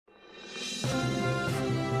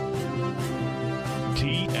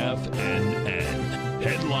TFNN.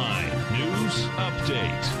 Headline News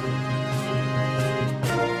Update.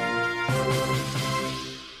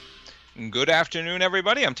 Good afternoon,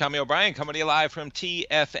 everybody. I'm Tommy O'Brien coming to you live from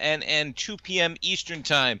TFNN, 2 p.m. Eastern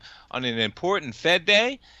Time on an important Fed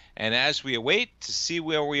day. And as we await to see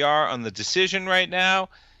where we are on the decision right now,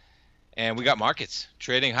 and we got markets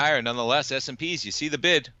trading higher nonetheless. S&Ps, you see the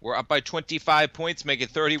bid. We're up by 25 points, make it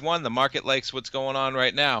 31. The market likes what's going on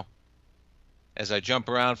right now. As I jump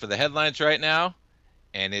around for the headlines right now,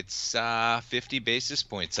 and it's 50 basis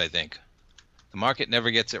points, I think. The market never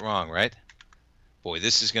gets it wrong, right? Boy,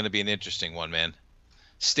 this is going to be an interesting one, man.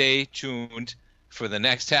 Stay tuned for the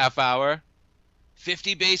next half hour.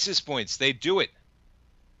 50 basis points. They do it.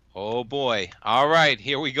 Oh, boy. All right,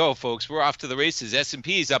 here we go, folks. We're off to the races.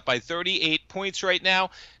 S&P's up by 38 points right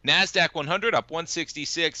now. NASDAQ 100 up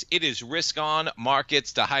 166. It is risk-on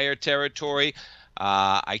markets to higher territory.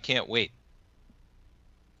 I can't wait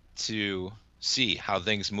to see how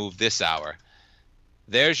things move this hour.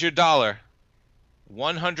 There's your dollar.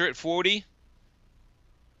 140.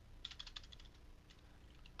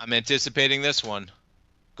 I'm anticipating this one.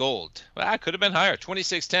 Gold. Well, it could have been higher.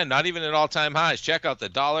 26.10, not even at all-time highs. Check out the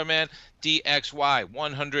dollar, man. DXY,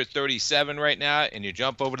 137 right now, and you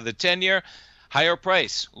jump over to the 10-year. Higher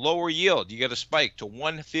price, lower yield. You get a spike to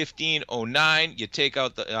 115.09. You take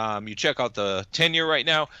out the you check out the 10-year right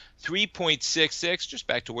now, 3.66, just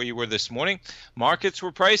back to where you were this morning. Markets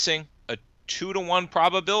were pricing a 2-to-1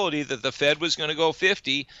 probability that the Fed was going to go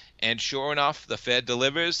 50, and sure enough, the Fed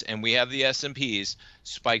delivers, and we have the S&Ps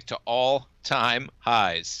spiked to all-time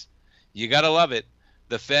highs. You got to love it.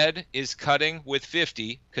 The Fed is cutting with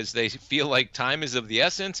 50 because they feel like time is of the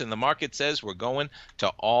essence, and the market says we're going to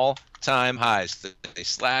all-time highs. They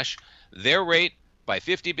slash their rate by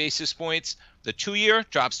 50 basis points. The 2-year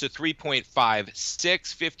drops to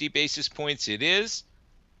 3.56, 50 basis points it is.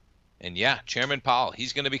 And yeah, Chairman Powell,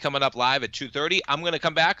 he's going to be coming up live at 2:30. I'm going to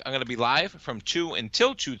come back. I'm going to be live from 2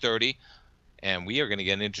 until 2:30. And we are going to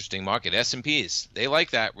get an interesting market. S&Ps, they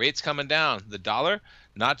like that. Rates coming down. The dollar,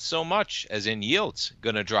 not so much, as in yields,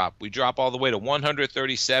 going to drop. We drop all the way to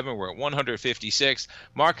 137. We're at 156.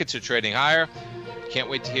 Markets are trading higher. Can't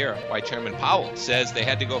wait to hear why Chairman Powell says they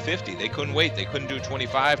had to go 50. They couldn't wait. They couldn't do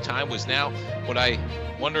 25. Time was now. What I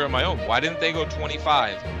wonder on my own, why didn't they go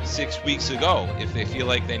 25 6 weeks ago if they feel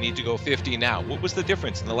like they need to go 50 now? What was the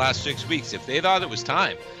difference in the last 6 weeks? If they thought it was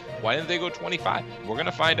time, why didn't they go 25? We're going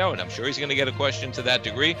to find out. I'm sure he's going to get a question to that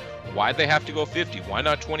degree. Why'd they have to go 50? Why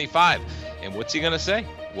not 25? And what's he going to say?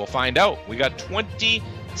 We'll find out. We got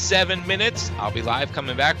 27 minutes. I'll be live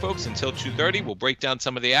coming back, folks, until 2:30. We'll break down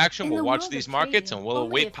some of the action. We'll watch these markets, and we'll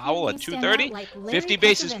await Powell at 2:30. 50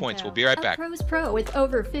 basis points. We'll be right back. A pros pro with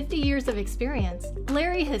over 50 years of experience,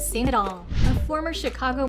 Larry has seen it all. A former Chicago